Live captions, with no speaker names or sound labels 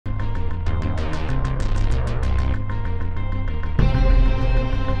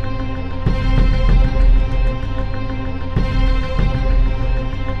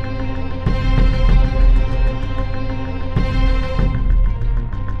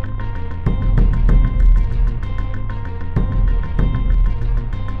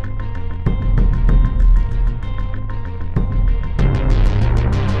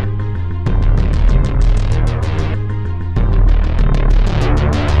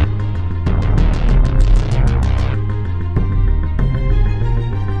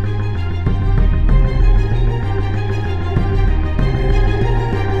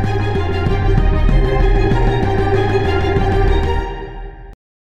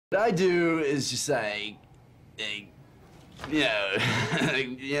What I do is just like you know,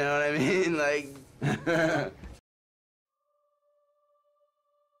 you know what I mean? Like,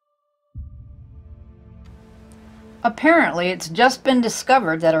 Apparently, it's just been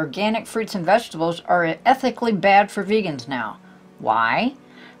discovered that organic fruits and vegetables are ethically bad for vegans now. Why?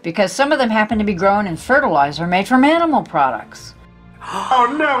 Because some of them happen to be grown in fertilizer made from animal products.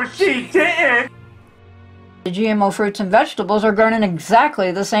 Oh no, she didn't! The GMO fruits and vegetables are grown in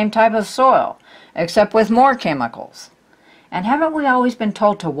exactly the same type of soil, except with more chemicals. And haven't we always been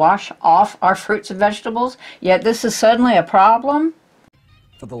told to wash off our fruits and vegetables, yet this is suddenly a problem?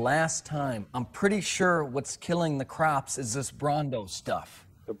 For the last time, I'm pretty sure what's killing the crops is this Brondo stuff.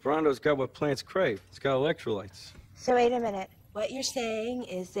 The Brondo's got what plants crave. It's got electrolytes. So wait a minute. What you're saying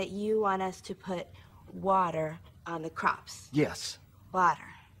is that you want us to put water on the crops? Yes. Water?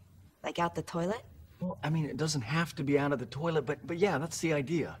 Like out the toilet? Well, I mean, it doesn't have to be out of the toilet, but yeah, that's the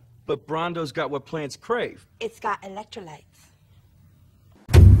idea. But Brondo's got what plants crave. It's got electrolytes.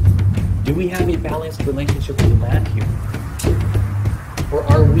 Do we have a balanced relationship with the land here? Or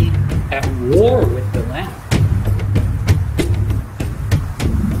are we at war with the land?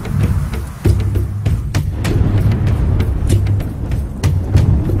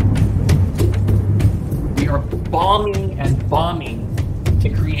 We are bombing and bombing to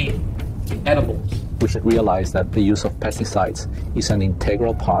create edibles. We should realize that the use of pesticides is an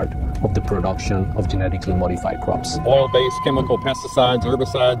integral part of the production of genetically modified crops. Oil-based chemical pesticides,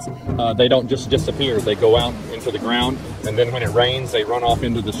 herbicides, they don't just disappear. They go out into the ground, and then when it rains, they run off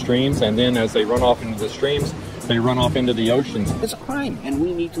into the streams, and then as they run off into the streams, they run off into the oceans. It's a crime, and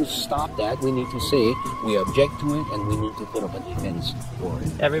we need to stop that. We need to say we object to it, and we need to put up a defense for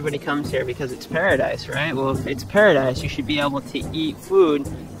it. Everybody comes here because it's paradise, right? Well, if it's paradise, you should be able to eat food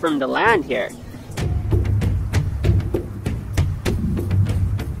from the land here.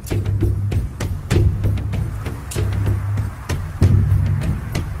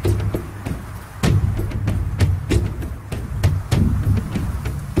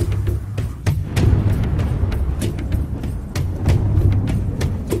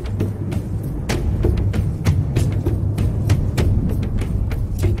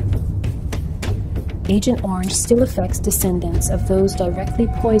 Agent Orange still affects descendants of those directly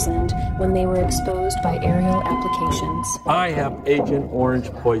poisoned when they were exposed by aerial applications. I have Agent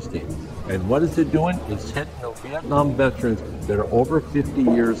Orange poisoning, and what is it doing? It's hitting the Vietnam veterans that are over 50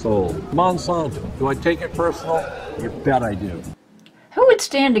 years old. Monsanto, do I take it personal? You bet I do. Who would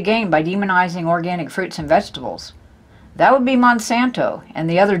stand to gain by demonizing organic fruits and vegetables? That would be Monsanto and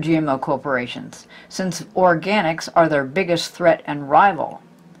the other GMO corporations, since organics are their biggest threat and rival.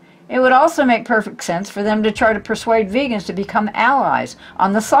 It would also make perfect sense for them to try to persuade vegans to become allies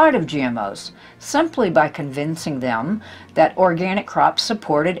on the side of GMOs, simply by convincing them that organic crops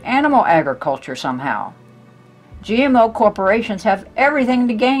supported animal agriculture somehow. GMO corporations have everything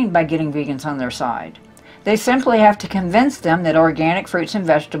to gain by getting vegans on their side. They simply have to convince them that organic fruits and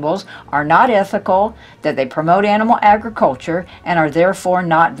vegetables are not ethical, that they promote animal agriculture, and are therefore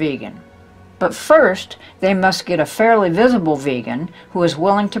not vegan. But first, they must get a fairly visible vegan who is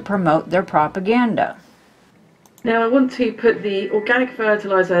willing to promote their propaganda. Now I want to put the organic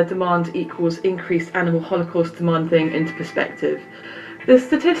fertilizer demand equals increased animal holocaust demand thing into perspective. The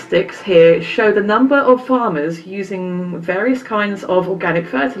statistics here show the number of farmers using various kinds of organic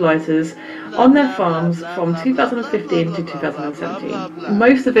fertilizers on their farms from 2015 to 2017.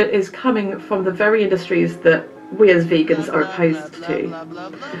 Most of it is coming from the very industries that we as vegans are opposed to.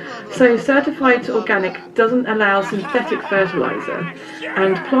 So certified organic doesn't allow synthetic fertilizer,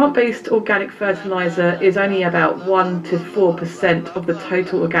 and plant-based organic fertilizer is only about 1 to 4% of the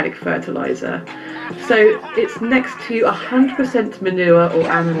total organic fertilizer. So it's next to 100% manure or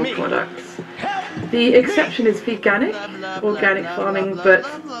animal products. The exception is veganic, organic farming, but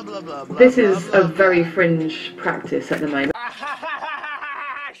this is a very fringe practice at the moment.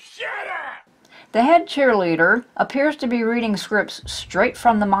 The head cheerleader appears to be reading scripts straight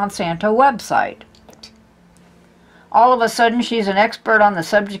from the Monsanto website. All of a sudden she's an expert on the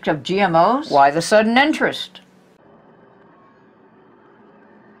subject of GMOs? Why the sudden interest?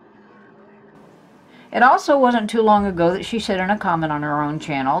 It also wasn't too long ago that she said in a comment on her own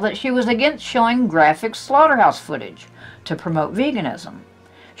channel that she was against showing graphic slaughterhouse footage to promote veganism.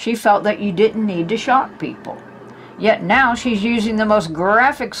 She felt that you didn't need to shock people. Yet now she's using the most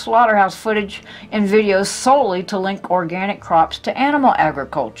graphic slaughterhouse footage in videos solely to link organic crops to animal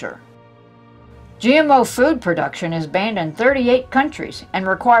agriculture. GMO food production is banned in 38 countries and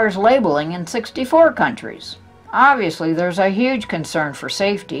requires labeling in 64 countries. Obviously, there's a huge concern for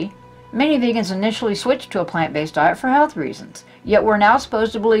safety. Many vegans initially switched to a plant-based diet for health reasons, yet we're now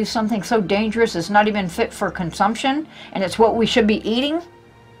supposed to believe something so dangerous is not even fit for consumption, and it's what we should be eating?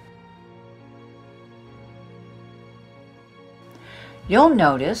 You'll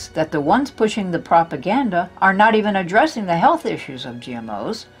notice that the ones pushing the propaganda are not even addressing the health issues of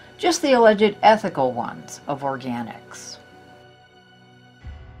GMOs, just the alleged ethical ones of organics.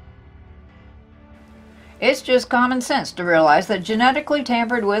 It's just common sense to realize that genetically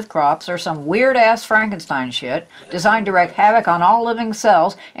tampered with crops are some weird-ass Frankenstein shit designed to wreak havoc on all living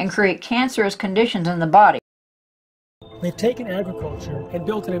cells and create cancerous conditions in the body. They've taken agriculture and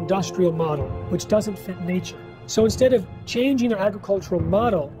built an industrial model which doesn't fit nature. So instead of changing their agricultural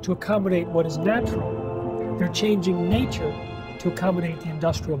model to accommodate what is natural, they're changing nature to accommodate the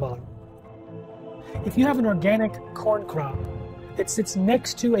industrial model. If you have an organic corn crop that sits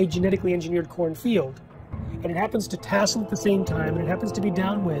next to a genetically engineered corn field, and it happens to tassel at the same time, and it happens to be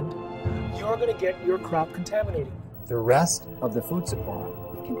downwind, you're going to get your crop contaminated. The rest of the food supply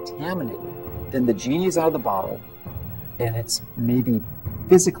contaminated, then the genie's out of the bottle, and it's maybe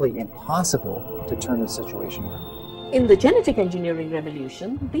physically impossible to turn the situation around. In the genetic engineering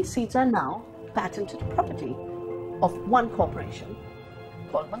revolution, these seeds are now patented property of one corporation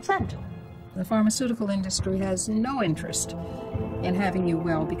called Monsanto. The pharmaceutical industry has no interest in having you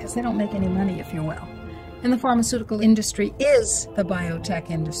well because they don't make any money if you're well. And the pharmaceutical industry is the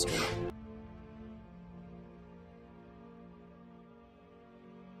biotech industry.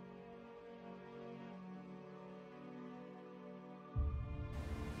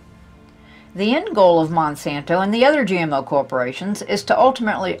 The end goal of Monsanto and the other GMO corporations is to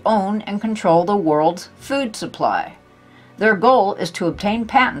ultimately own and control the world's food supply. Their goal is to obtain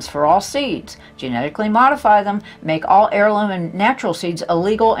patents for all seeds, genetically modify them, make all heirloom and natural seeds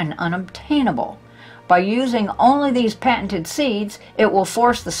illegal and unobtainable. By using only these patented seeds, it will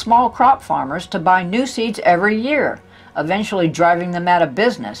force the small crop farmers to buy new seeds every year, eventually driving them out of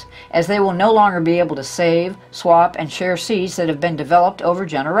business, as they will no longer be able to save, swap, and share seeds that have been developed over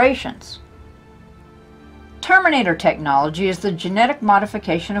generations. Terminator technology is the genetic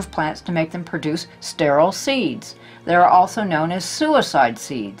modification of plants to make them produce sterile seeds. They are also known as suicide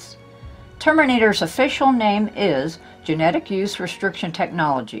seeds. Terminator's official name is Genetic Use Restriction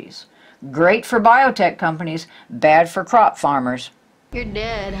Technologies. Great for biotech companies, bad for crop farmers. You're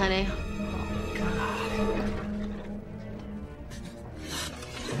dead, honey.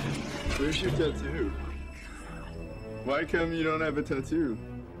 Where's your tattoo? Why come you don't have a tattoo?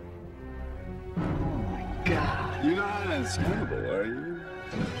 God. You're not unscannable, are you?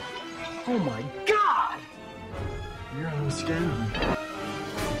 Oh my God! You're unscannable.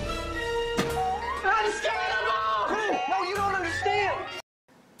 Unscannable! No, you don't understand!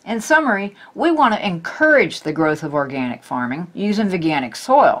 In summary, we want to encourage the growth of organic farming using veganic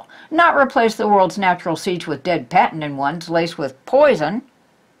soil, not replace the world's natural seeds with dead patented ones laced with poison.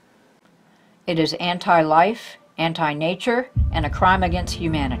 It is anti-life, anti-nature, and a crime against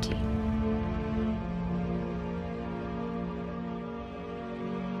humanity.